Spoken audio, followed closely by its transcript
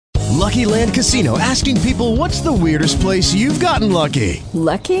Lucky Land Casino, asking people, what's the weirdest place you've gotten lucky?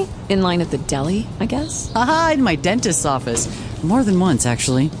 Lucky? In line at the deli, I guess? Aha, in my dentist's office. More than once,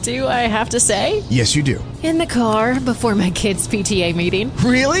 actually. Do I have to say? Yes, you do. In the car before my kids' PTA meeting.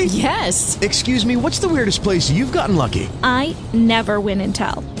 Really? Yes. Excuse me, what's the weirdest place you've gotten lucky? I never win and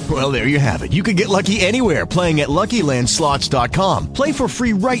tell. Well, there you have it. You can get lucky anywhere, playing at LuckyLandSlots.com. Play for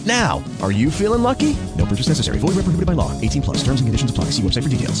free right now. Are you feeling lucky? No purchase necessary. Void where prohibited by law. 18 plus. Terms and conditions apply. See website for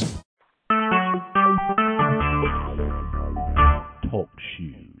details. Talk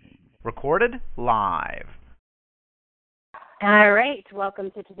shoes. Recorded live. All right,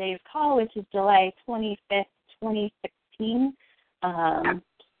 welcome to today's call, which is July 25th, 2016.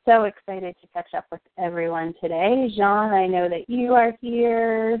 So excited to catch up with everyone today. Jean, I know that you are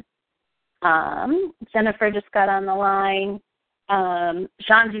here. Jennifer just got on the line.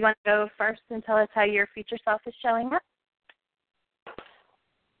 Jean, do you want to go first and tell us how your future self is showing up?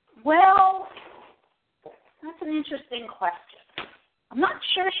 Well, that's an interesting question. I'm not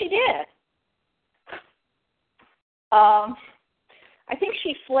sure she did. I think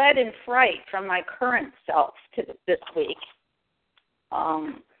she fled in fright from my current self this week.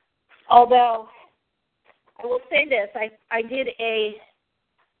 Although, I will say this, I did a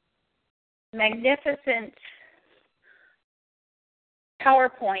magnificent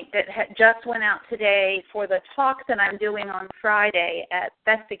PowerPoint that just went out today for the talk that I'm doing on Friday at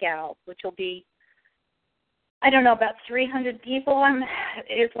Festivals, which will be, I don't know, about 300 people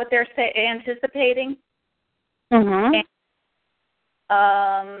is what they're anticipating. Mm-hmm. And,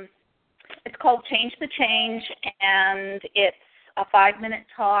 it's called Change the Change, and it's a 5-minute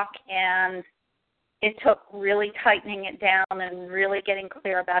talk, and it took really tightening it down and really getting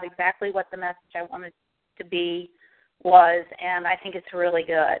clear about exactly what the message I wanted to be was, and I think it's really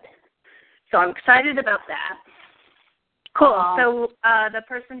good. So I'm excited about that. Cool. So the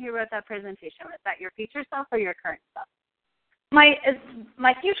person who wrote that presentation, was that your future self or your current self?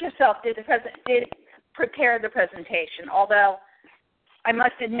 My future self did prepare the presentation, although I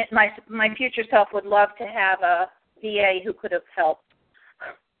must admit my future self would love to have a VA who could have helped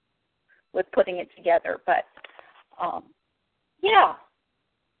with putting it together. But, yeah.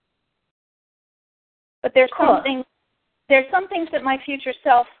 But there's some things that my future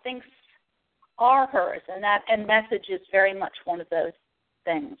self thinks are hers, and message is very much one of those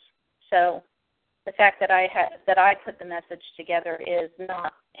things. So the fact that I put the message together is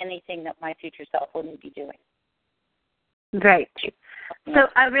not anything that my future self wouldn't be doing. Great. So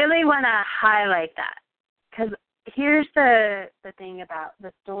I really want to highlight that, because here's the thing about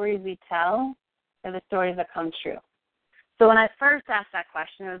the stories we tell are the stories that come true. So when I first asked that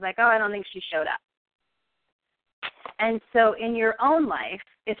question, it was like, oh, I don't think she showed up. And so in your own life,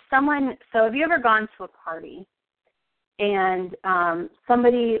 have you ever gone to a party and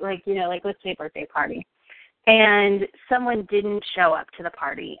somebody, let's say a birthday party, and someone didn't show up to the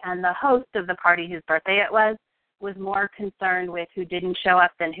party, and the host of the party whose birthday it was more concerned with who didn't show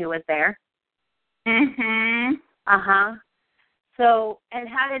up than who was there? Mm-hmm. Uh-huh. So, and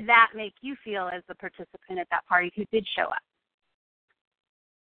how did that make you feel as the participant at that party who did show up?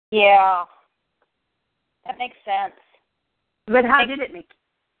 Yeah. That makes sense. But how did it make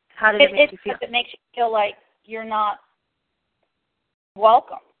you feel? It makes you feel like you're not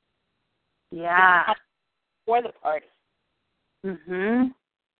welcome. Yeah. For the party. Mm-hmm.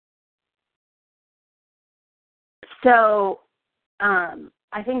 So,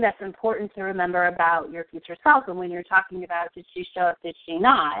 I think that's important to remember about your future self. And when you're talking about did she show up, did she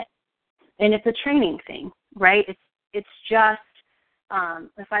not, and it's a training thing, right? It's just,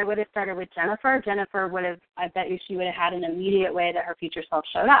 if I would have started with Jennifer would have, I bet you she would have had an immediate way that her future self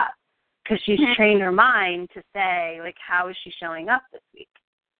showed up, because she's trained her mind to say, like, how is she showing up this week,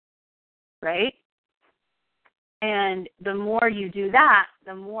 right? And the more you do that,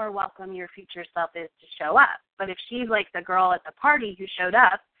 the more welcome your future self is to show up. But if she's like the girl at the party who showed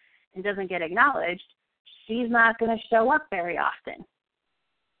up and doesn't get acknowledged, she's not going to show up very often.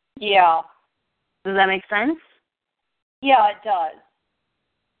 Yeah. Does that make sense? Yeah, it does.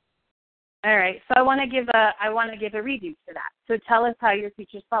 All right. So I want to give a redo to that. So tell us how your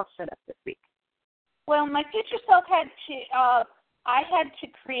future self showed up this week. Well, my future self I had to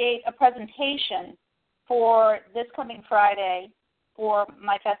create a presentation for this coming Friday for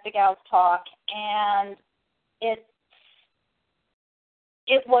my Festivals talk, and it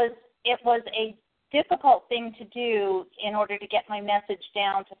was a difficult thing to do in order to get my message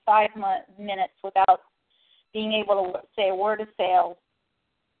down to 5 minutes without being able to say a word of sales.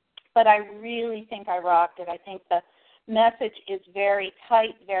 But I really think I rocked it. I think the message is very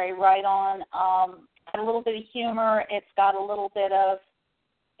tight, very right on. Got a little bit of humor. It's got a little bit of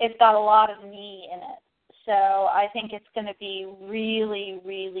it's got a lot of me in it. So I think it's going to be really,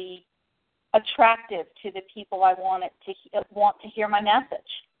 really attractive to the people I want to hear my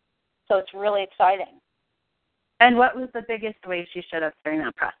message. So it's really exciting. And what was the biggest way she showed up during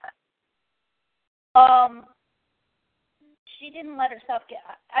that process? She didn't let herself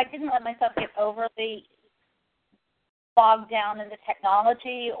I didn't let myself get overly bogged down in the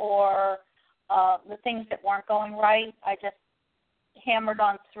technology or the things that weren't going right. I just hammered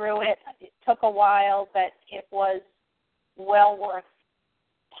on through it. It took a while, but it was well worth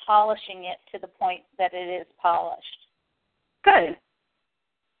polishing it to the point that it is polished. Good.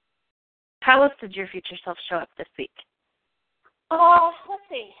 How else did your future self show up this week? Let's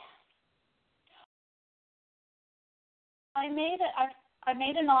see. I made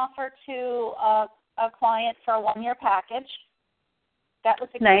an offer to a client for a 1-year package. That was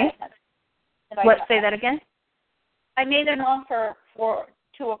exciting. Nice. Say that again? I made an offer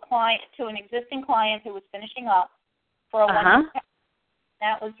to an existing client who was finishing up for a 1-year package.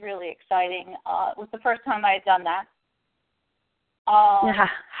 That was really exciting. It was the first time I had done that.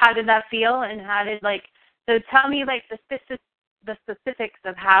 How did that feel? And so tell me the specifics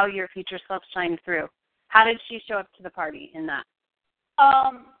of how your future self shined through. How did she show up to the party in that?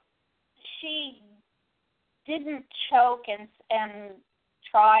 She didn't choke and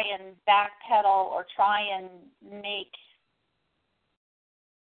try and backpedal or try and make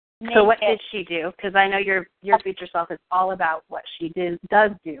So what did she do? Because I know your future self is all about what she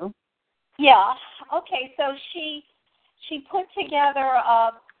does do. Yeah. Okay. So she put together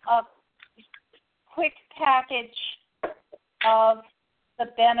a quick package of the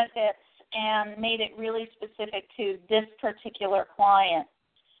benefits and made it really specific to this particular client,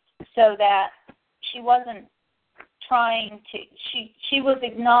 so that she wasn't trying to. She was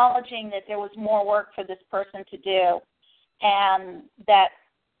acknowledging that there was more work for this person to do, and that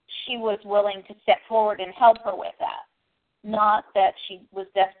she was willing to step forward and help her with that. Not that she was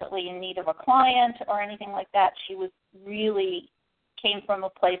desperately in need of a client or anything like that. She was really came from a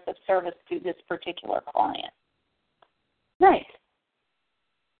place of service to this particular client. Nice.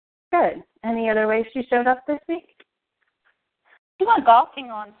 Good. Any other ways she showed up this week? She went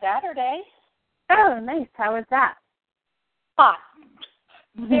golfing on Saturday. Oh, nice. How was that? Hot.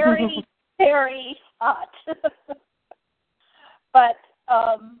 Very, very hot. But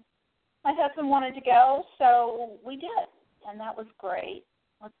my husband wanted to go, so we did, and that was great.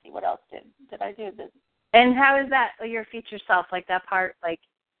 Let's see, what else did I do? And how is that, your future self, like that part, like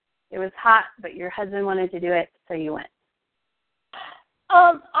it was hot, but your husband wanted to do it, so you went?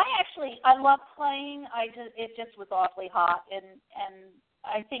 I love playing. It just was awfully hot, and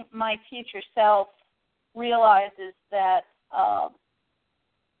I think my future self realizes that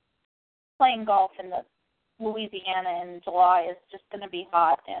playing golf in the Louisiana in July is just going to be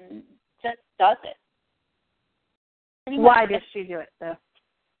hot, and just does it. Why does she do it, though?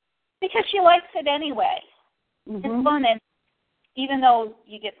 Because she likes it anyway. Mm-hmm. It's fun, and even though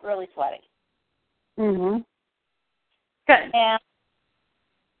you get really sweaty. Mm-hmm. Good. And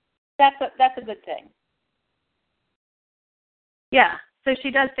that's a good thing. Yeah. So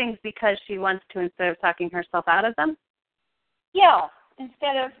she does things because she wants to instead of talking herself out of them? Yeah.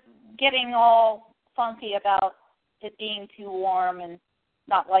 Instead of getting all funky about it being too warm and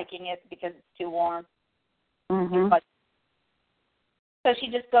not liking it because it's too warm. Mm-hmm. So she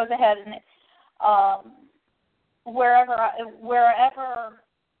just goes ahead and wherever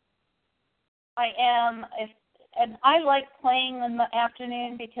I am, and I like playing in the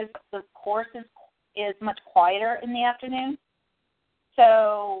afternoon because the course is much quieter in the afternoon.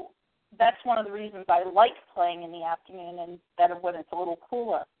 So that's one of the reasons I like playing in the afternoon instead of when it's a little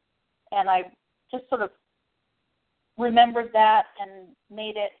cooler. And I just sort of remembered that and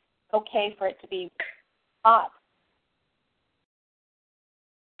made it okay for it to be hot.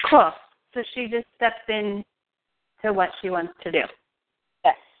 Cool. So she just steps in to what she wants to do.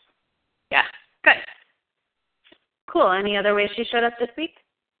 Yes. Yeah. Good. Cool. Any other ways she showed up this week?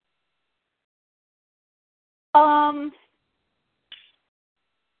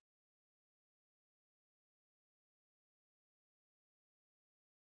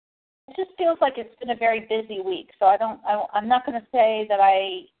 It just feels like it's been a very busy week, so I'm not going to say that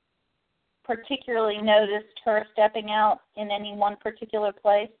I particularly noticed her stepping out in any one particular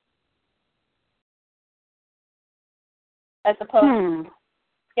place, as opposed to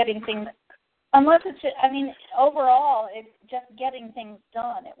getting things. Unless it's, overall, it's just getting things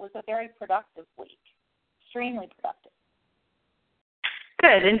done. It was a very productive week, extremely productive.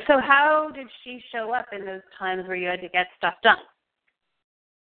 Good. And so how did she show up in those times where you had to get stuff done?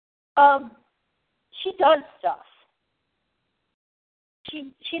 She does stuff.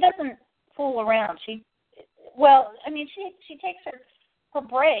 she doesn't fool around. She takes her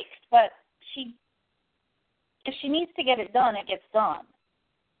breaks, but if she needs to get it done, it gets done.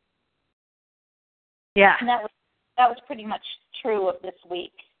 Yeah. And that was pretty much true of this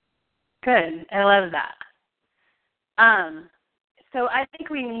week. Good. I love that. So I think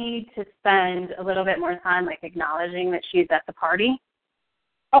we need to spend a little bit more time acknowledging that she's at the party.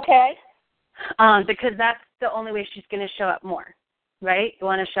 Okay. Because that's the only way she's going to show up more, right? You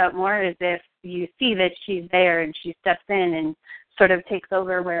want to show up more is if you see that she's there and she steps in and sort of takes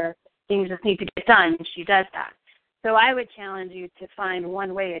over where things just need to get done, and she does that. So I would challenge you to find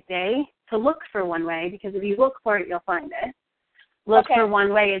one way a day, to look for one way, because if you look for it, you'll find it. Look for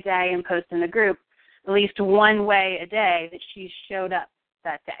one way a day and post in the group, at least one way a day that she showed up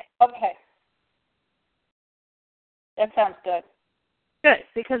that day. Okay. That sounds good. Good,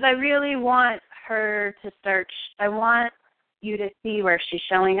 because I really want her to start, I want you to see where she's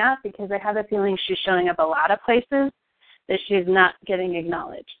showing up, because I have a feeling she's showing up a lot of places that she's not getting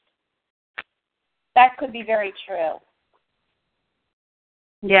acknowledged. That could be very true.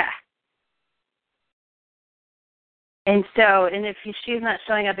 Yeah. And if she's not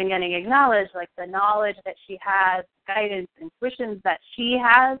showing up and getting acknowledged, the knowledge that she has, guidance, intuitions that she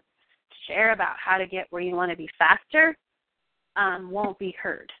has to share about how to get where you want to be faster, won't be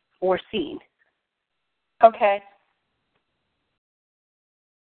heard or seen. Okay.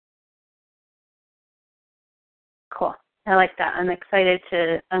 Cool. I like that. I'm excited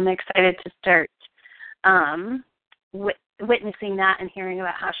to start witnessing that and hearing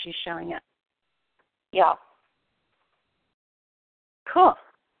about how she's showing up. Yeah. Cool.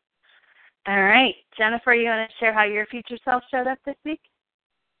 All right. Jennifer, you want to share how your future self showed up this week?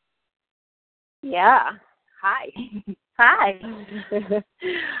 Yeah. Hi. Hi.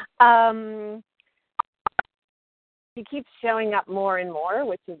 She keeps showing up more and more,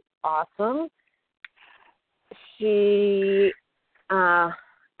 which is awesome. She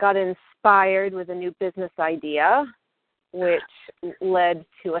got inspired with a new business idea, which led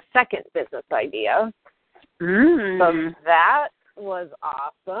to a second business idea. So that was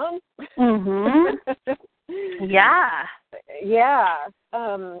awesome. Yeah. Yeah.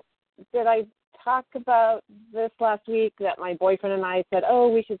 Did I talk about this last week that my boyfriend and I said,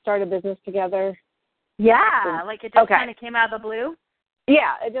 we should start a business together? Yeah, it just kind of came out of the blue?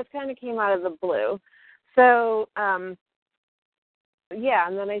 Yeah, it just kind of came out of the blue. So, and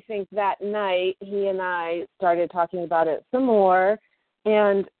then I think that night he and I started talking about it some more.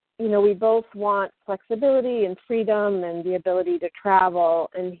 And, we both want flexibility and freedom and the ability to travel.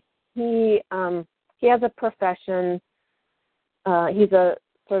 And he has a profession. He's a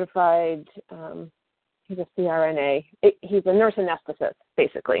certified, he's a CRNA. He's a nurse anesthetist,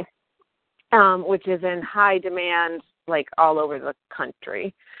 basically, which is in high demand, all over the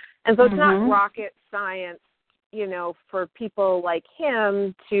country. And so it's not rocket science, for people like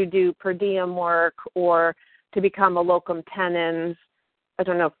him to do per diem work or to become a locum tenens. I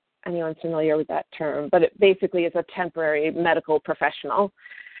don't know if anyone's familiar with that term, but it basically is a temporary medical professional.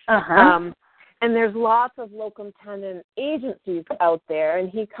 And there's lots of locum tenens agencies out there,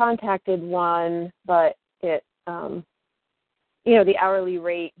 and he contacted one, but it, the hourly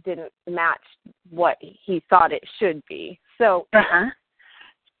rate didn't match what he thought it should be. So,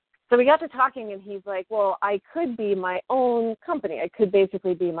 so we got to talking, and he's like, well, I could be my own company. I could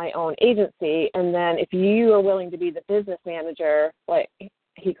basically be my own agency, and then if you are willing to be the business manager,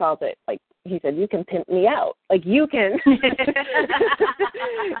 he calls it, he said, you can pimp me out. You can,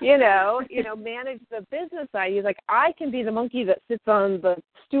 manage the business side. He's like, I can be the monkey that sits on the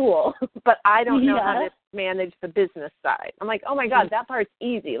stool, but I don't know how to manage the business side. I'm like, oh my God, that part's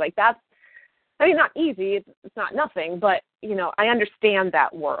easy. That's, not easy. It's not nothing, but, I understand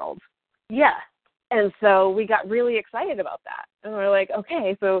that world. Yeah. And so we got really excited about that. And we're like,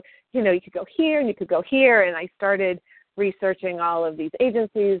 okay, so, you could go here and you could go here. And I started researching all of these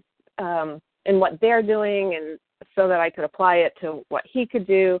agencies and what they're doing, and so that I could apply it to what he could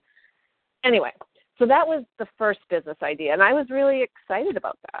do. Anyway, so that was the first business idea, and I was really excited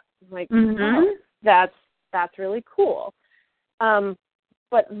about that. Oh, that's really cool.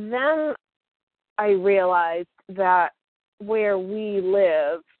 But then I realized that where we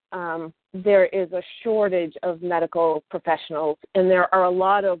live, there is a shortage of medical professionals, and there are a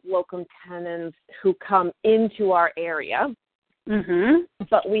lot of locum tenens who come into our area.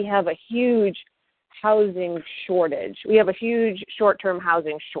 But we have a huge housing shortage. We have a huge short-term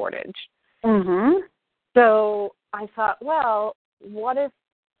housing shortage. So I thought, well, what if,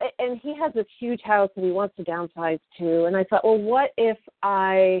 and he has this huge house that he wants to downsize to, and I thought, well, what if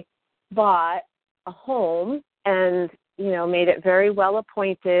I bought a home and made it very well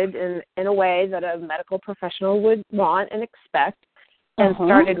appointed in a way that a medical professional would want and expect, and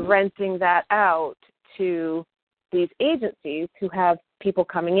started renting that out to these agencies who have people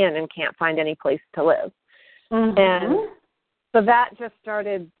coming in and can't find any place to live. And so that just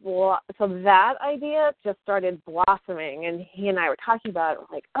started, so that idea just started blossoming, and he and I were talking about it,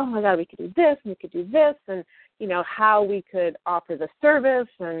 like, oh my God, we could do this, and we could do this, and, how we could offer the service.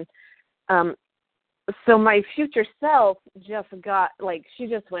 And so my future self just got, she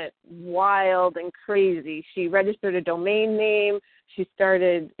just went wild and crazy. She registered a domain name. She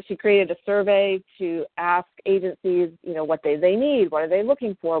created a survey to ask agencies, what they need, what are they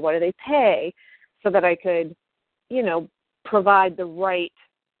looking for, what do they pay, so that I could, provide the right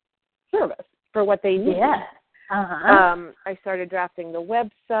service for what they need. Yeah. I started drafting the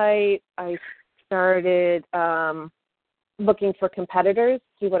website. I started looking for competitors,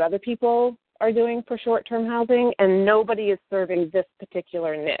 see what other people are doing for short-term housing, and nobody is serving this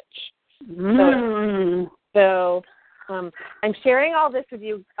particular niche. So I'm sharing all this with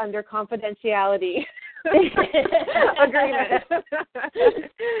you under confidentiality agreement.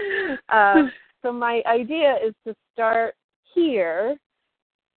 So my idea is to start here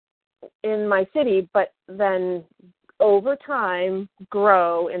in my city, but then over time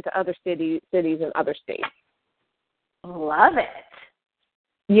grow into other cities and other states. Love it.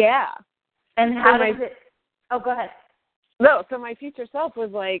 Yeah. And how does it? Oh, go ahead. No, so my future self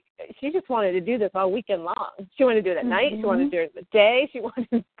was like, she just wanted to do this all weekend long. She wanted to do it at night. She wanted to do it in the day. She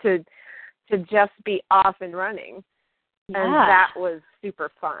wanted to just be off and running. Yeah. And that was super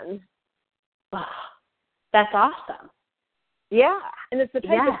fun. Oh, that's awesome. Yeah, and it's the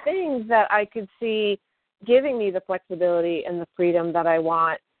type of things that I could see giving me the flexibility and the freedom that I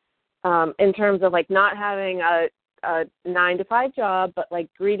want, in terms of not having a 9-to-5 job, but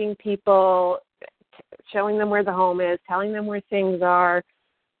greeting people, showing them where the home is, telling them where things are,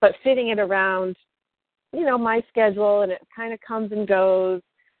 but fitting it around, my schedule, and it kind of comes and goes.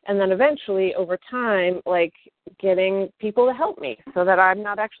 And then eventually, over time, getting people to help me so that I'm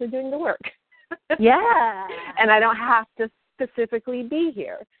not actually doing the work. Yeah. And I don't have to specifically be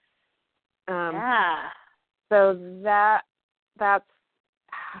here. So that's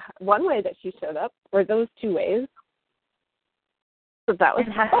one way that she showed up, or those two ways. So that was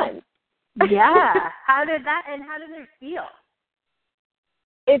fun. Yeah. How did it feel?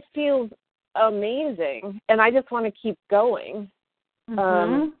 It feels amazing, and I just want to keep going.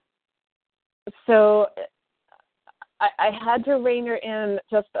 So I had to rein her in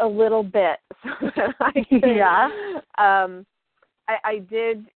just a little bit so that I could, I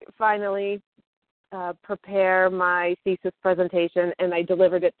did finally prepare my thesis presentation, and I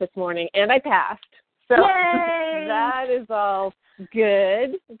delivered it this morning, and I passed. So Yay! That is all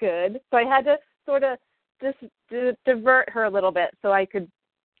good. So I had to sort of just divert her a little bit so I could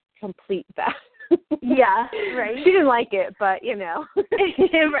complete that. Yeah, right. She didn't like it, but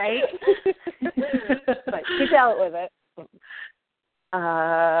Right. But she dealt with it.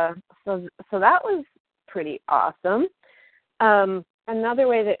 So that was pretty awesome. Another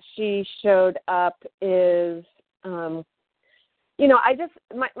way that she showed up is, my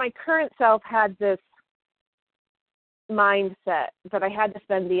current self had this mindset that I had to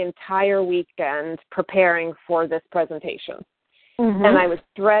spend the entire weekend preparing for this presentation. And I was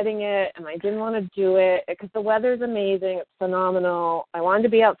dreading it, and I didn't want to do it because the weather's amazing. It's phenomenal. I wanted to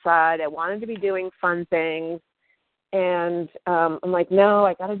be outside. I wanted to be doing fun things. And I'm like, no,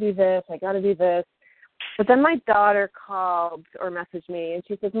 I got to do this. I got to do this. But then my daughter called or messaged me, and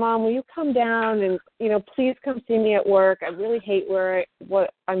she said, Mom, will you come down and, please come see me at work. I really hate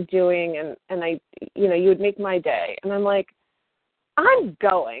what I'm doing, and I, you would make my day. And I'm like, I'm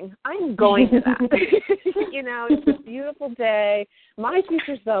going to that. It's a beautiful day. My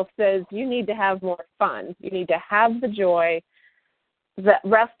future self says you need to have more fun. You need to have the joy. The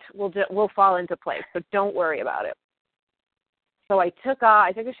rest will fall into place, so don't worry about it. So I took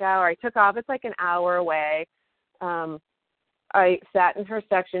a shower. I took off. It's like an hour away. I sat in her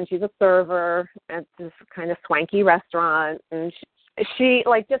section. She's a server at this kind of swanky restaurant. And she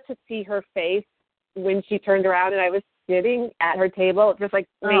just to see her face when she turned around and I was sitting at her table, it just made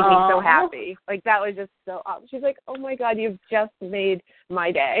me so happy. That was just so awesome. She's like, oh my God, you've just made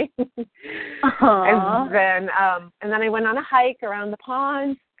my day. And then I went on a hike around the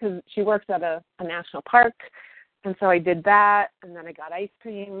pond because she works at a national park. And so I did that, and then I got ice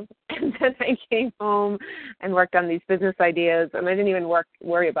cream, and then I came home and worked on these business ideas, and I didn't even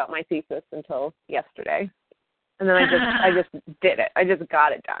worry about my thesis until yesterday. And then I just did it. I just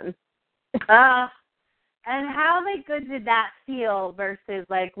got it done. And how like good did that feel versus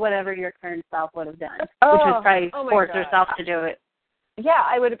like whatever your current self would have done, which Oh, was probably oh my force God. yourself to do it. Yeah,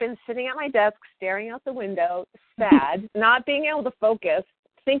 I would have been sitting at my desk, staring out the window, sad, not being able to focus,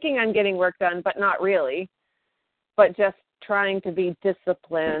 thinking I'm getting work done, but not really, but just trying to be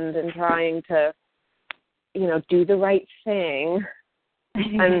disciplined and trying to, you know, do the right thing.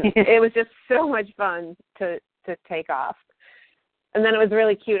 And it was just so much fun to take off. And then it was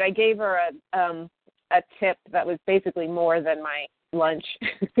really cute. I gave her a tip that was basically more than my lunch.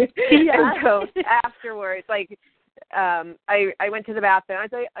 Yeah. And so afterwards, like, I went to the bathroom.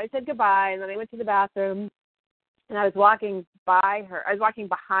 I said goodbye, and then I went to the bathroom, and I was walking by her. I was walking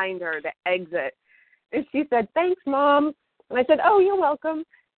behind her to exit, and she said, "Thanks, Mom." And I said, "Oh, you're welcome."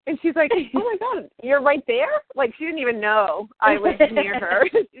 And she's like, "Oh my God, you're right there?" Like she didn't even know I was near her.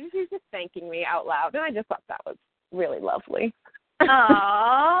 She's just thanking me out loud, and I just thought that was really lovely.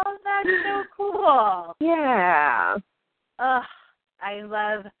 Oh, that's so cool. Yeah. Ugh, I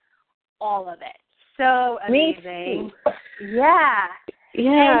love all of it. So amazing. Me too. Yeah.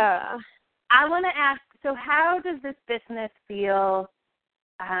 Yeah. And I want to ask, so how does this business feel,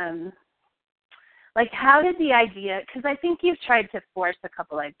 like how did the idea, because I think you've tried to force a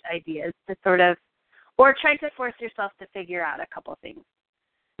couple of ideas to sort of, or tried to force yourself to figure out a couple things,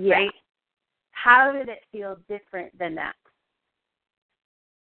 Yeah. right? How did it feel different than that?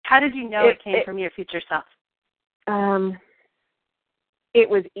 How did you know it came from your future self? It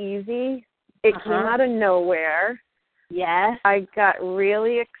was easy. It came out of nowhere. Yes. I got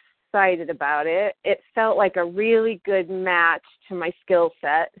really excited about it. It felt like a really good match to my skill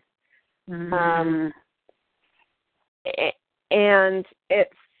set. Mm-hmm. And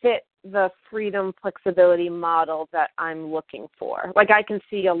it fit the freedom flexibility model that I'm looking for. Like I can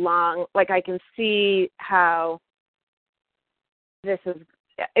see how this is,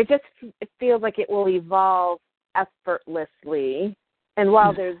 it feels like it will evolve effortlessly. And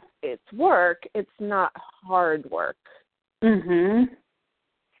while it's work, it's not hard work. Mhm.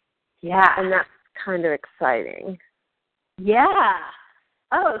 Yeah. And that's kind of exciting. Yeah.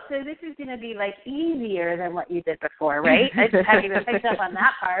 Oh, so this is going to be like easier than what you did before, right? I just haven't even picked up on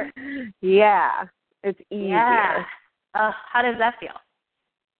that part. Yeah, it's easier. Yeah. How does that feel?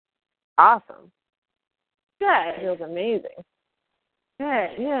 Awesome. Good. It feels amazing. Good.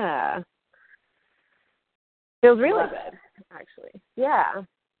 Yeah. Feels really good, actually. Yeah.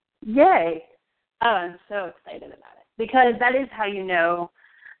 Yay. Oh, I'm so excited about it. Because that is how you know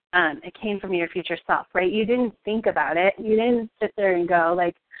it came from your future self, right? You didn't think about it. You didn't sit there and go,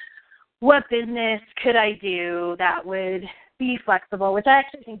 like, what business could I do that would be flexible, which I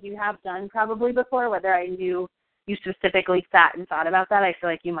actually think you have done probably before, whether I knew you specifically sat and thought about that. I feel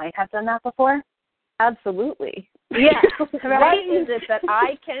like you might have done that before. Absolutely. Yeah. Right? What is it that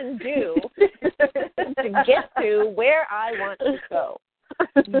I can do to get to where I want to go?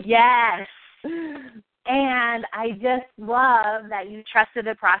 Yes. And I just love that you trusted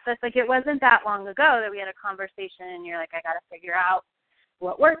the process. Like it wasn't that long ago that we had a conversation and you're like, I got to figure out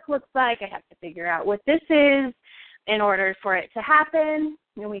what work looks like. I have to figure out what this is in order for it to happen.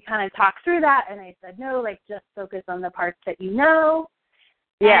 And we kind of talked through that. And I said, no, like just focus on the parts that you know.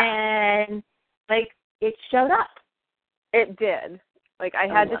 Yeah. And like it showed up. It did. Like I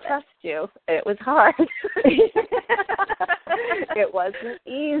had to trust you. It was hard. It wasn't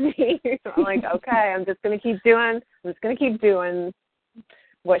easy. I'm like, okay, I'm just going to keep doing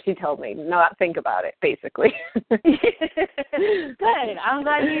what she told me. Not think about it, basically. Good. I'm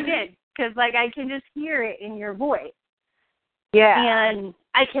glad you did. Because, like, I can just hear it in your voice. Yeah. And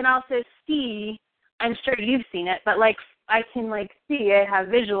I can also see, I'm sure you've seen it, but, like, I can, like, see, I have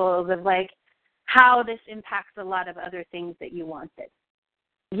visuals of, like, how this impacts a lot of other things that you wanted.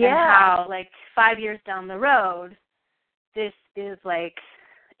 Yeah. And how, like, 5 years down the road, this is, like,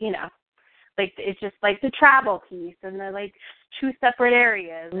 you know, like, it's just, like, the travel piece and the, like, two separate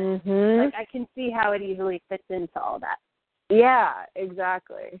areas. Mm-hmm. Like, I can see how it easily fits into all that. Yeah,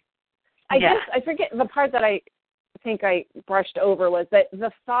 exactly. I forget the part that I think I brushed over was that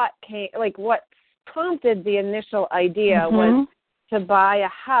the thought came, like, what prompted the initial idea was to buy a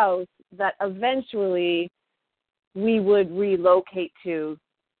house that eventually we would relocate to.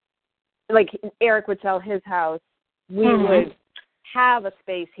 Like, Eric would sell his house. We would have a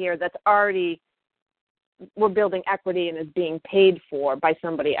space here that's already, we're building equity and is being paid for by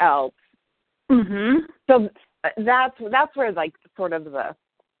somebody else. So that's where, like, sort of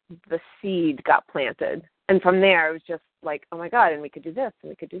the seed got planted. And from there, it was just like, oh, my God, and we could do this, and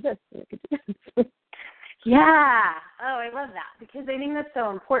we could do this, and we could do this. Yeah. Oh, I love that because I think that's so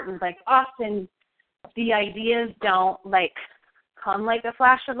important. Like, often the ideas don't, like, come like a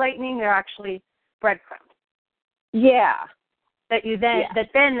flash of lightning. They're actually breadcrumbs. Yeah. That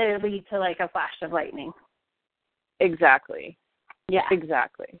then they lead to like a flash of lightning. Exactly. Yeah.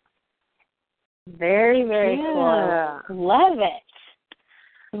 Exactly. Very, very cool. Love it.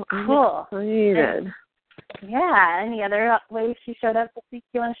 Cool. I'm excited. Yeah. Any other ways she showed up this week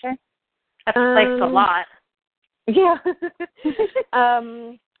you want to share? That's like a lot. Yeah.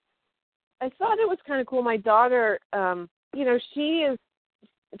 I thought it was kind of cool. My daughter, she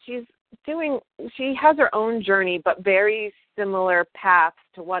has her own journey, but very similar paths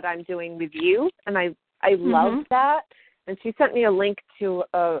to what I'm doing with you. And I love that. And she sent me a link to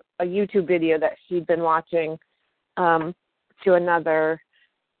a YouTube video that she'd been watching to another,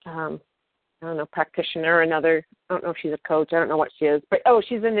 practitioner, I don't know if she's a coach. I don't know what she is. But,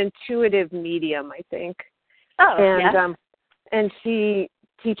 she's an intuitive medium, I think. Oh, and, yeah. And she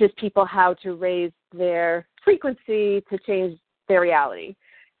teaches people how to raise their frequency to change their reality.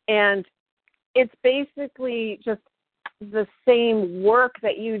 And it's basically just the same work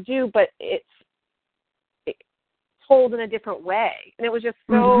that you do, but it's told in a different way. And it was just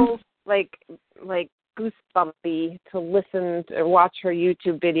so like goosebumpy to listen to watch her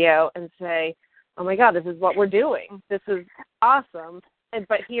YouTube video and say, oh my God, this is what we're doing. This is awesome.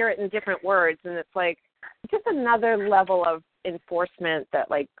 But hear it in different words. And it's like just another level of enforcement that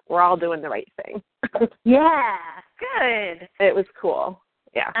like we're all doing the right thing. Yeah, good. It was cool.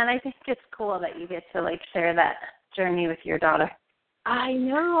 Yeah. And I think it's cool that you get to like share that journey with your daughter. I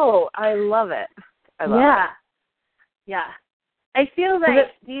know. I love it. I love it. Yeah. I feel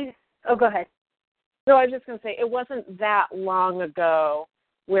like go ahead. No, I was just going to say, it wasn't that long ago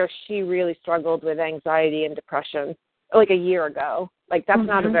where she really struggled with anxiety and depression, like a year ago. Like, that's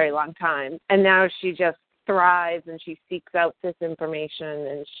not a very long time. And now she just thrives and she seeks out this information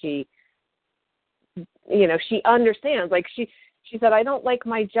and she understands. Like, she said, I don't like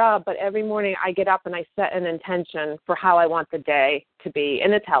my job, but every morning I get up and I set an intention for how I want the day to be,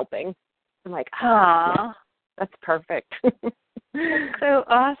 and it's helping. I'm like, yeah, that's perfect. That's so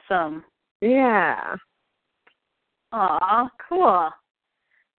awesome. Yeah. Aw, cool. I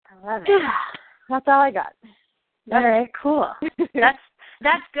love it. Yeah. That's all I got. All right, cool. That's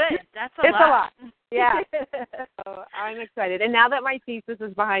good. That's a lot. It's a lot. Yeah. So I'm excited. And now that my thesis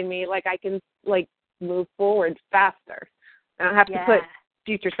is behind me, like I can like move forward faster. I don't have to put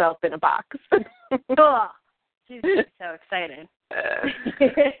future self in a box. Cool. She's so excited.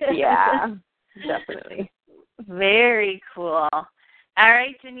 Yeah, definitely. Very cool. All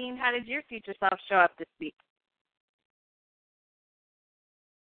right, Janine, how did your future self show up this week?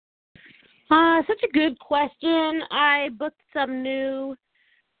 Such a good question. I booked some new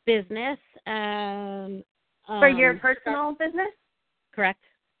business. For your personal business? Correct.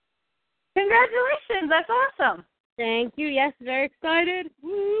 Congratulations. That's awesome. Thank you. Yes, very excited.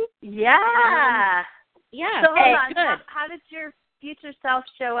 Woo. Yeah. Yeah. So hold on. Good. How did your future self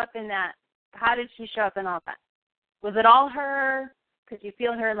show up in that? How did she show up in all that? Was it all her? Could you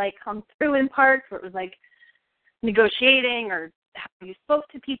feel her like come through in parts where it was like negotiating or how you spoke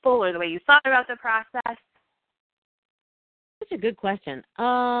to people or the way you thought about the process? Such a good question.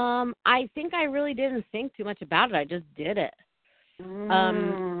 I think I really didn't think too much about it. I just did it.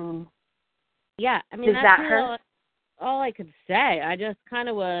 Yeah. I mean, Is that's that really her? all I could say. I just kind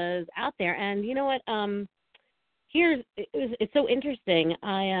of was out there. And you know what? It's so interesting.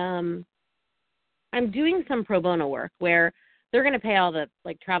 I'm doing some pro bono work where they're going to pay all the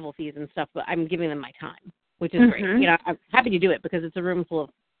like travel fees and stuff, but I'm giving them my time, which is great. You know, I'm happy to do it because it's a room full of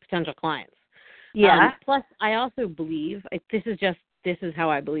potential clients. Yeah. Plus, I also believe this is how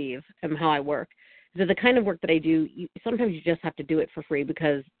I believe and how I work. So the kind of work that I do, sometimes you just have to do it for free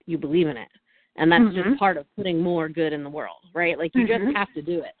because you believe in it, and that's just part of putting more good in the world, right? Like you just have to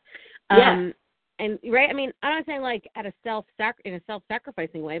do it. And right, I mean, I'm not saying like in a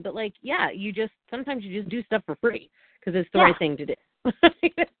self-sacrificing way, but like, yeah, sometimes you just do stuff for free because it's the right thing to do.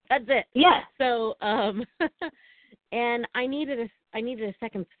 That's it. Yeah. So, and I needed a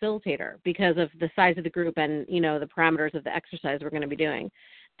second facilitator because of the size of the group and, you know, the parameters of the exercise we're going to be doing.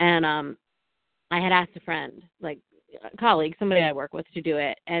 And I had asked a friend, like a colleague, somebody I work with, to do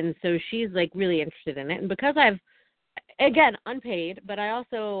it. And so she's like really interested in it. And because I've, again, unpaid, but I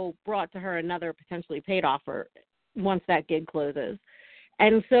also brought to her another potentially paid offer once that gig closes.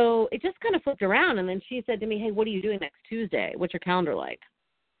 And so it just kind of flipped around. And then she said to me, hey, what are you doing next Tuesday? What's your calendar like?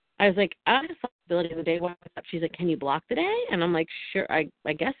 I was like, I have flexibility of the day. What's up? She's like, can you block the day? And I'm like, sure, I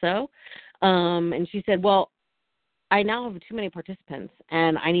guess so. And she said, well, I now have too many participants,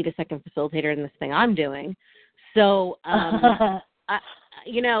 and I need a second facilitator in this thing I'm doing. So,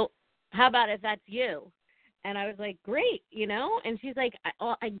 you know, how about if that's you? And I was like, great, you know. And she's like,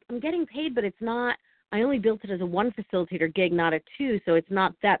 I'm getting paid, but it's not I only built it as a 1 facilitator gig, not a 2, so it's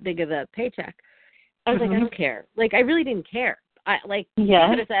not that big of a paycheck. I was like, I don't care. Like, I really didn't care. I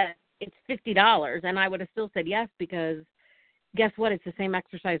could have said it's $50, and I would have still said yes, because guess what? It's the same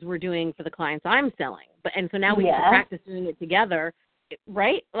exercise we're doing for the clients I'm selling. And so now we can practice doing it together,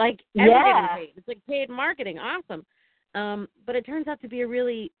 right? Like, everyone getting paid. It's like paid marketing. Awesome. But it turns out to be a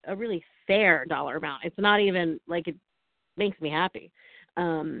really fair dollar amount. It's not even like, it makes me happy.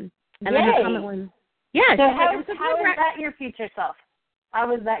 And then the comment was, So how is that your future self? How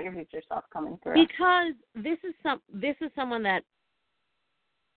was that your future self coming through? Because this is someone that,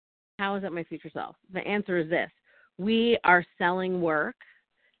 how is that my future self? The answer is this. We are selling work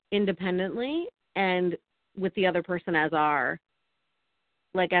independently and with the other person as our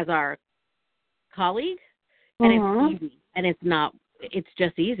colleague, and it's easy, and it's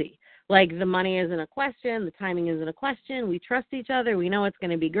just easy. Like, the money isn't a question, the timing isn't a question, we trust each other, we know it's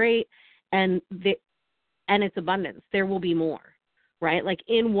going to be great, and it's abundance. There will be more, right? Like,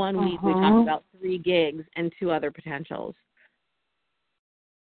 in 1 week, we talked about 3 gigs and 2 other potentials.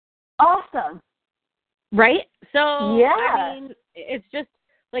 Awesome. Right? So, I mean, it's just,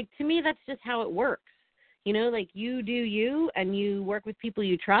 like, to me, that's just how it works. You know, like, you do you, and you work with people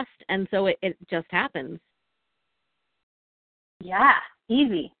you trust, and so it just happens. Yeah,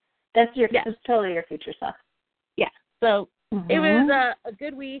 easy. That's totally your future self. Yeah. So it was a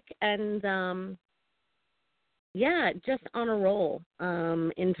good week, and just on a roll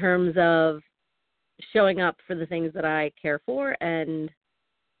in terms of showing up for the things that I care for, and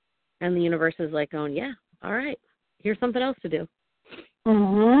the universe is like going, all right, here's something else to do.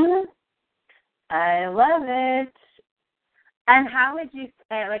 I love it. And how would you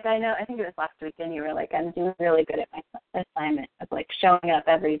say, like, I think it was last weekend, you were like, I'm doing really good at my assignment of, like, showing up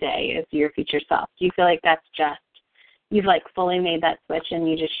every day as your future self. Do you feel like that's just, you've, like, fully made that switch and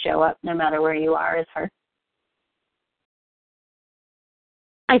you just show up no matter where you are as her?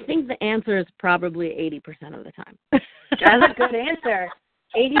 I think the answer is probably 80% of the time. That's a good answer.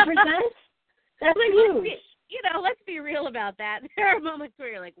 80%? That's huge. Let's be real about that. There are moments where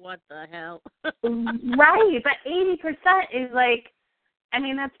you're like, what the hell? Right, but 80% is like, I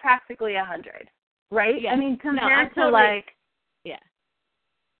mean, that's practically 100, right? Yeah. I mean, compared to like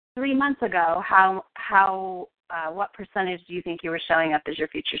 3 months ago, what percentage do you think you were showing up as your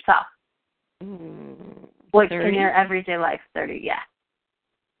future self? Like 30? In your everyday life, 30, yeah.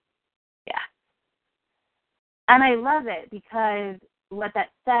 And I love it because what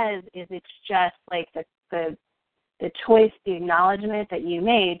that says is it's just like the choice, the acknowledgement that you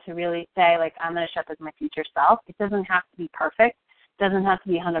made to really say, like, I'm going to show up as my future self. It doesn't have to be perfect. It doesn't have to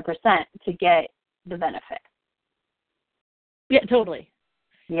be 100% to get the benefit. Yeah, totally.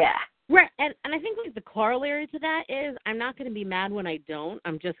 Yeah. Right. And I think, like, the corollary to that is I'm not going to be mad when I don't.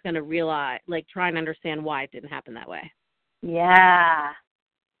 I'm just going to realize, like, try and understand why it didn't happen that way. Yeah.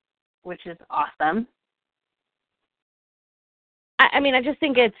 Which is awesome. I mean, I just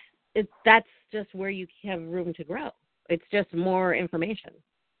think that's just where you have room to grow. It's just more information.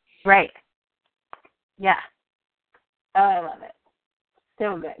 Right. Yeah. Oh, I love it.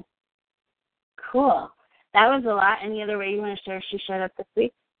 So good. Cool. That was a lot. Any other way you want to share she showed up this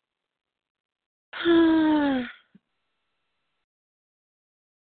week? I'm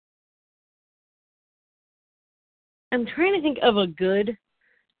trying to think of a good,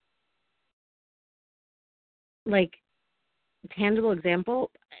 like, tangible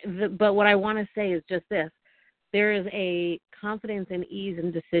example, but what I want to say is just this. There is a confidence and ease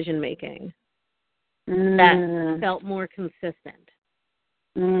in decision-making that felt more consistent.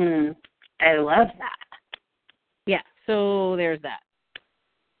 I love that. Yeah, so there's that.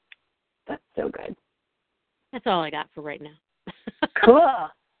 That's so good. That's all I got for right now. Cool.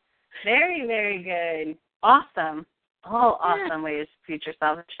 Very, very good. Awesome. All awesome ways future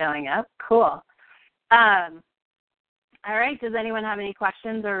self is showing up. Cool. All right. Does anyone have any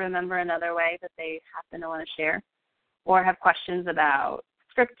questions or remember another way that they happen to want to share? Or have questions about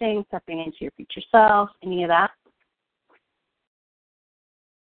scripting, stepping into your future self, any of that?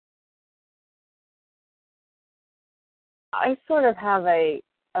 I sort of have I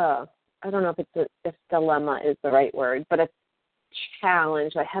don't know if dilemma is the right word, but a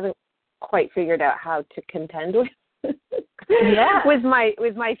challenge I haven't quite figured out how to contend with. with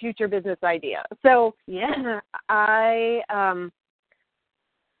my future business idea. So I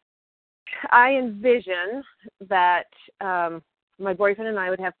envision that my boyfriend and I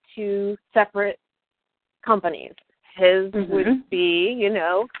would have 2 separate companies. His would be,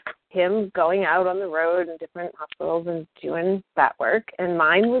 him going out on the road in different hospitals and doing that work, and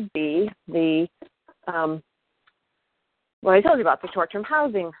mine would be the what I told you about, the short-term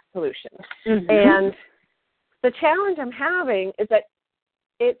housing solution. And The challenge I'm having is that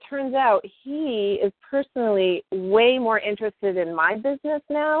it turns out he is personally way more interested in my business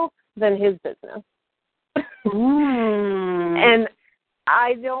now than his business. And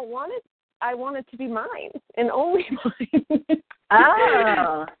I don't want it. I want it to be mine and only mine.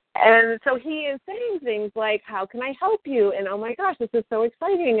 Oh. And so he is saying things like, how can I help you? And, oh, my gosh, this is so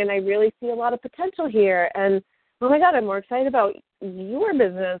exciting, and I really see a lot of potential here. And, oh, my God, I'm more excited about your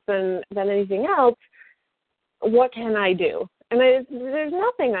business than anything else. What can I do? And there's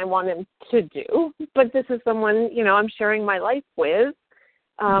nothing I want him to do, but this is someone, I'm sharing my life with.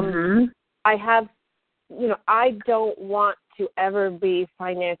 I have, I don't want to ever be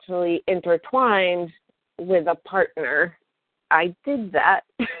financially intertwined with a partner. I did that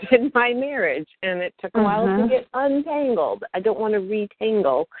in my marriage, and it took a while to get untangled. I don't want to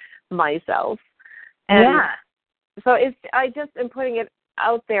retangle myself. And so I just am putting it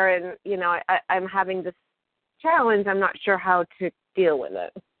out there, and, I'm having this challenge. I'm not sure how to deal with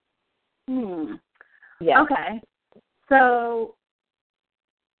it. Yeah. Okay. So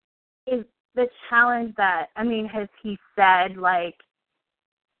is the challenge that, has he said, like,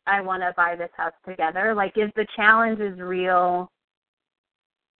 I want to buy this house together? Like, is the challenge is real?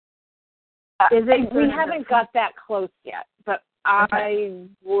 We haven't got that close yet, but I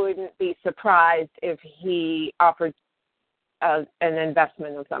wouldn't be surprised if he offered an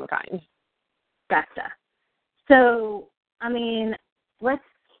investment of some kind. Gotcha. So, let's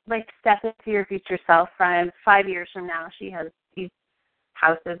step into your future self from 5 years from now. She has these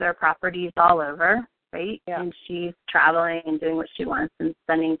houses or properties all over, right? Yeah. And she's traveling and doing what she wants and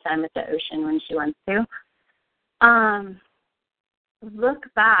spending time at the ocean when she wants to.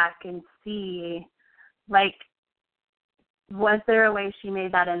 Look back and see, was there a way she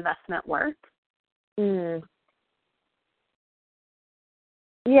made that investment work?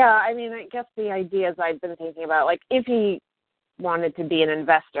 Yeah, I guess the ideas I've been thinking about, if he wanted to be an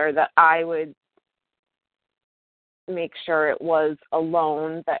investor, that I would make sure it was a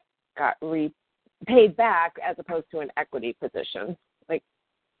loan that got paid back as opposed to an equity position. I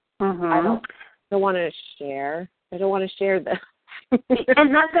don't want to share. I don't want to share this.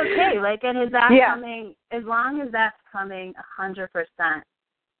 And that's okay. And is that coming, as long as that's coming 100%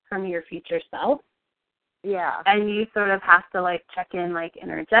 from your future self? Yeah. And you sort of have to, check in,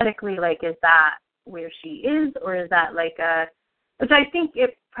 energetically, is that where she is, or is that, which I think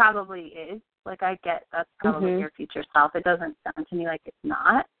it probably is. I get that's probably your future self. It doesn't sound to me like it's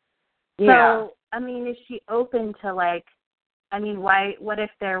not. Yeah. So, is she open to, why, what if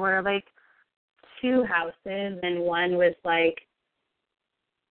there were, two houses and one was,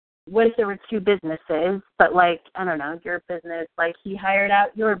 what if there were two businesses, but, I don't know, your business, he hired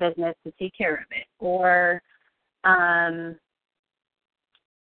out your business to take care of it. Or I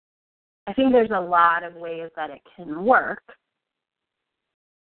think there's a lot of ways that it can work.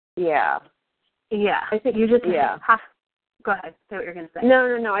 Yeah. Yeah. I think you just go ahead. Say what you're going to say.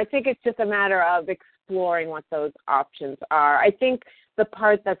 No. I think it's just a matter of exploring what those options are. I think the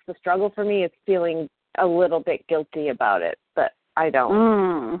part that's the struggle for me is feeling a little bit guilty about it, but I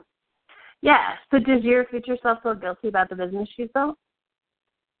don't. Yeah. So does your future self feel guilty about the business she's built?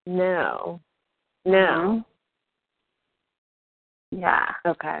 No. Yeah.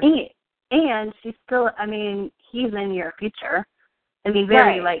 Okay. And she's still, he's in your future.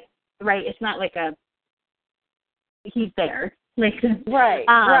 Very, right. It's not he's there. Right.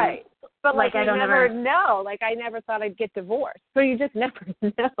 But, I don't never know. I never thought I'd get divorced. So you just never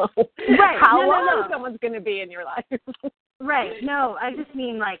know. Right. How long someone's going to be in your life. Right. No, I just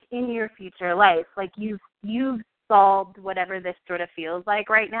mean, in your future life. You've solved whatever this sort of feels like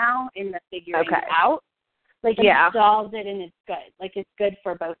right now in the figuring it out. You solved it, and it's good. It's good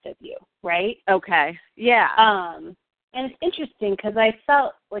for both of you, right? Okay. Yeah. And it's interesting because I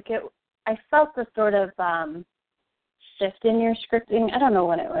felt I felt the sort of shift in your scripting. I don't know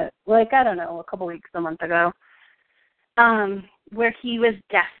when it was. I don't know, a couple weeks, a month ago, where he was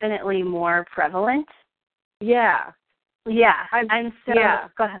definitely more prevalent. Yeah. Yeah. And so,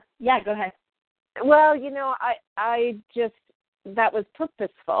 go ahead. Yeah, go ahead. Well, I just, that was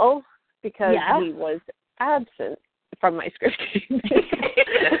purposeful because he was absent from my scripting.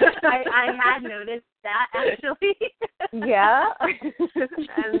 I had noticed that, actually. Yeah.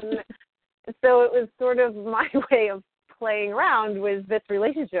 And so it was sort of my way of playing around with this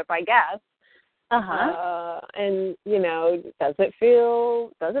relationship, I guess. And, does it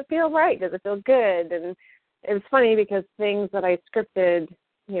feel right? Does it feel good? And it was funny because things that I scripted,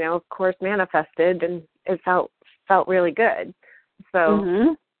 of course, manifested, and it felt really good.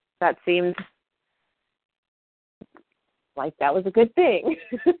 So that seemed like that was a good thing.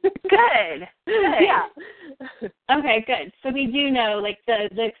 Good. Yeah. Okay, good. So we do know, like,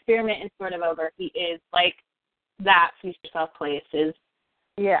 the experiment is sort of over. He is, like, that future self place is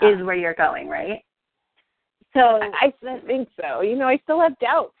where you're going, right? So I think so. You know, I still have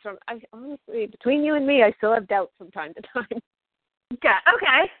doubts. Honestly, between you and me, I still have doubts from time to time. Yeah,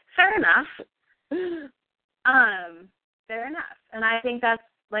 okay, fair enough. Fair enough. And I think that's,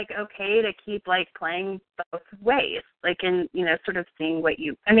 like, okay to keep, like, playing both ways, like, and, you know, sort of seeing what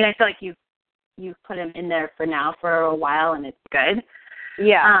I feel like you've put him in there for now for a while, and it's good.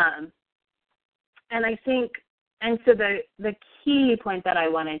 Yeah. And I think, and so the key point that I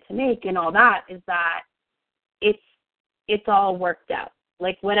wanted to make in all that is that it's all worked out.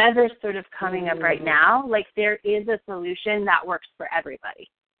 Like, whatever's sort of coming up right now, like, there is a solution that works for everybody.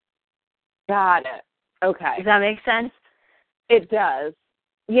 Got it. Okay. Does that make sense? It does.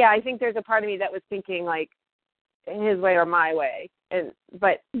 Yeah, I think there's a part of me that was thinking, like, his way or my way,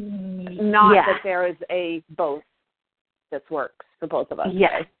 but not that there is a both that works for both of us.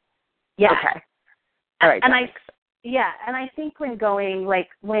 Yes. Yeah. Okay. All right. And I think when going, like,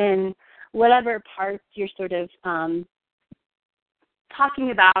 when whatever parts you're sort of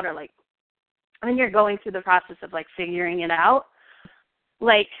talking about, or, like, when you're going through the process of, like, figuring it out,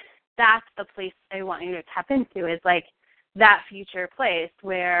 like, that's the place I want you to tap into, is, like, that future place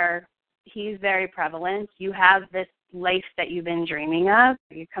where he's very prevalent. You have this life that you've been dreaming of.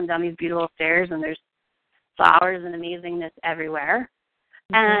 You come down these beautiful stairs and there's flowers and amazingness everywhere.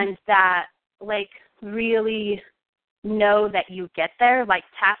 Mm-hmm. And that, like, really know that you get there, like,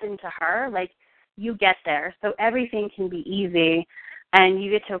 tap into her, like, you get there. So everything can be easy and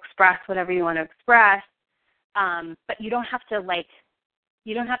you get to express whatever you want to express. But you don't have to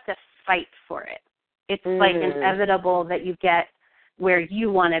fight for it. It's like inevitable that you get where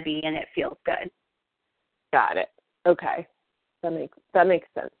you want to be and it feels good. Got it. Okay. That makes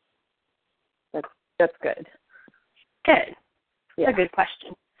sense. That's good. Good. Yeah. That's a good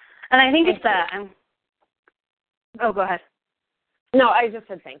question. And I think oh, go ahead. No, I just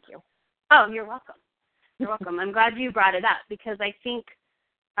said thank you. Oh, you're welcome. You're welcome. I'm glad you brought it up, because I think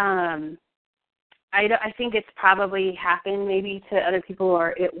I think it's probably happened maybe to other people,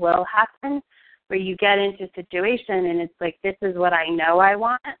 or it will happen, where you get into a situation and it's like, this is what I know I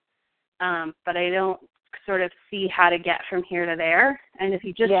want, but I don't sort of see how to get from here to there. And if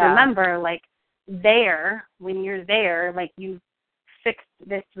you just remember, like, when you're there, like, you fixed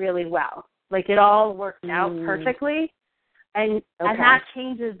this really well. Like, it all worked out perfectly. And that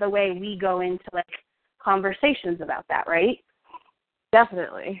changes the way we go into, like, conversations about that, right?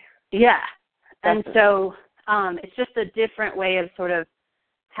 Definitely. Yeah. Definitely. And so it's just a different way of sort of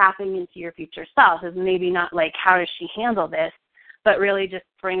tapping into your future self, is maybe not like, how does she handle this, but really just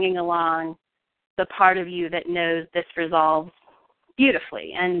bringing along the part of you that knows this resolves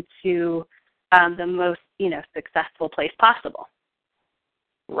beautifully and to the most, successful place possible.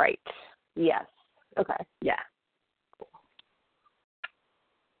 Right. Yes. Okay. Yeah.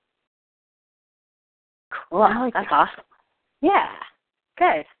 Cool. That's awesome. Yeah.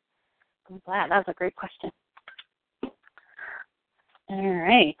 Good. I'm glad. That was a great question. All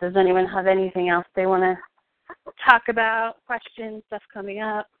right. Does anyone have anything else they want to talk about? Questions, stuff coming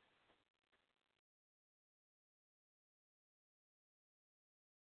up?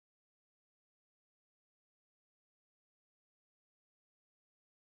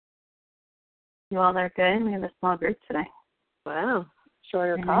 You all are good? We have a small group today. Wow.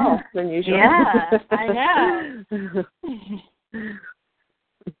 Shorter call than usual. Yeah, I know.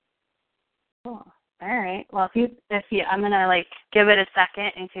 Cool. All right. Well, if you, I'm gonna, like, give it a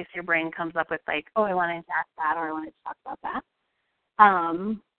second in case your brain comes up with, like, oh, I wanted to ask that, or I wanted to talk about that.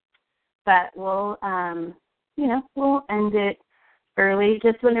 But we'll, we'll end it early.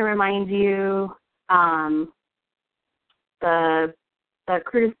 Just want to remind you, the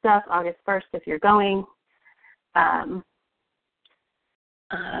cruise stuff, August 1st, if you're going, Jean,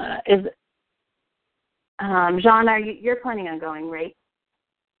 you're planning on going, right?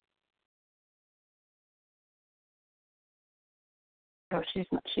 Oh, she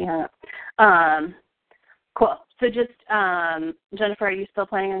hung up. Cool. So just, Jennifer, are you still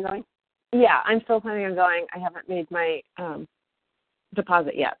planning on going? Yeah, I'm still planning on going. I haven't made my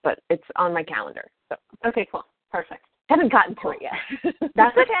deposit yet, but it's on my calendar. So. Okay, cool. Perfect. Haven't gotten to it yet.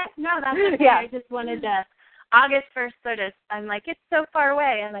 That's okay. No, that's okay. Yeah. I just wanted to, August 1st, sort of, I'm like, it's so far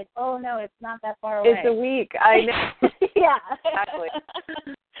away. I'm like, oh, no, it's not that far away. It's a week. I know. Yeah. Exactly.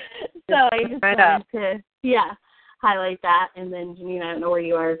 So I just wanted to, highlight that. And then, Janine, I don't know where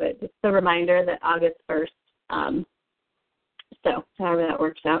you are, but just a reminder that August 1st, so however that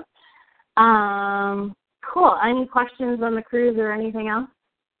works out. Cool. any questions on the cruise or anything else?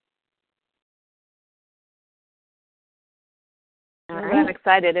 I'm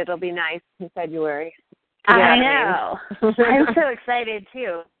excited. It'll be nice in February. I know. I'm so excited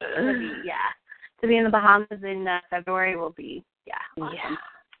too. To be in the Bahamas in February will be awesome.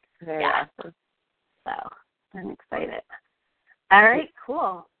 Very awesome. So I'm excited. All right,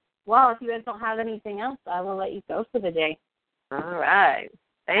 cool. Well, if you guys don't have anything else, I will let you go for the day. All right.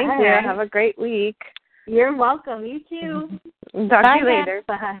 Thank you. Right. Have a great week. You're welcome. You too. Talk to you later.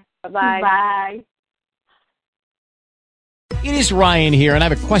 Bye. Bye-bye. Bye. It is Ryan here, and I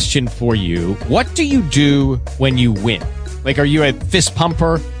have a question for you. What do you do when you win? Like, are you a fist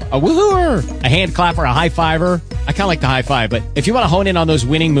pumper, a woohooer, a hand clapper, a high fiver? I kind of like the high five, but if you want to hone in on those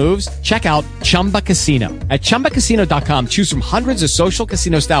winning moves, check out Chumba Casino. At ChumbaCasino.com, choose from hundreds of social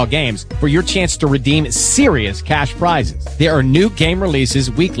casino-style games for your chance to redeem serious cash prizes. There are new game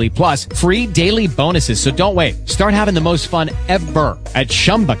releases weekly, plus free daily bonuses, so don't wait. Start having the most fun ever at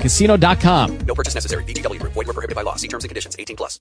ChumbaCasino.com. No purchase necessary. VGW Group. Void where prohibited by law. See terms and conditions. 18+.